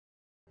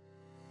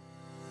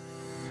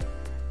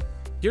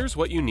Here's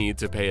what you need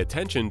to pay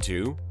attention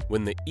to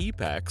when the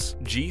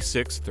EPEX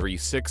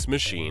G636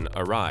 machine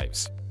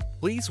arrives.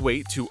 Please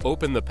wait to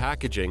open the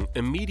packaging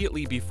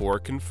immediately before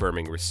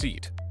confirming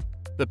receipt.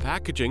 The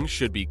packaging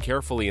should be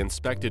carefully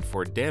inspected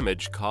for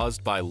damage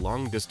caused by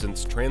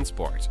long-distance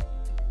transport.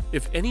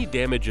 If any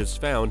damage is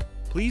found,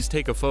 please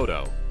take a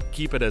photo,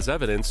 keep it as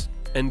evidence,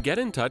 and get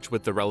in touch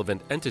with the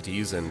relevant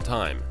entities in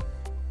time.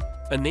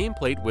 A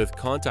nameplate with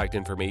contact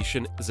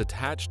information is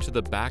attached to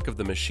the back of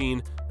the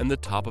machine and the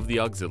top of the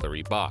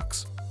auxiliary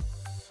box.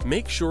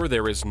 Make sure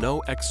there is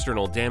no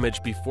external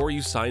damage before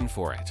you sign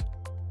for it.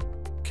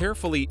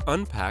 Carefully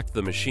unpack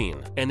the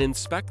machine and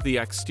inspect the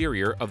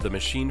exterior of the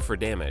machine for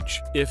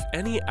damage. If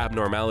any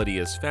abnormality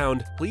is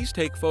found, please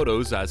take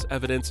photos as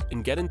evidence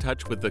and get in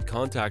touch with the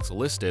contacts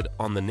listed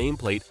on the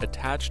nameplate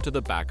attached to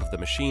the back of the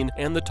machine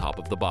and the top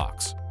of the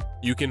box.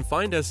 You can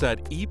find us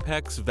at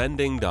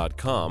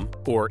epexvending.com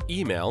or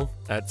email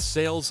at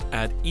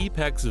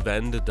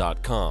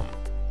sales@epexvend.com.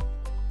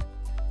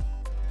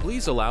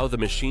 Please allow the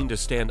machine to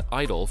stand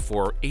idle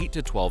for 8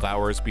 to 12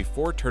 hours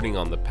before turning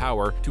on the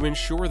power to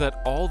ensure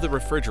that all the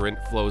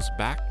refrigerant flows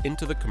back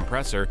into the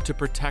compressor to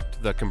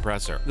protect the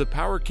compressor. The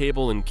power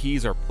cable and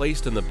keys are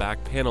placed in the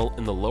back panel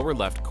in the lower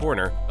left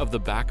corner of the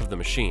back of the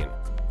machine.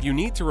 You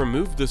need to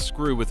remove the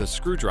screw with a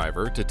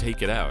screwdriver to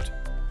take it out.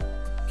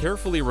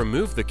 Carefully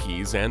remove the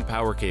keys and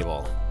power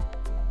cable.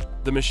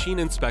 The machine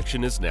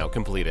inspection is now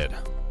completed.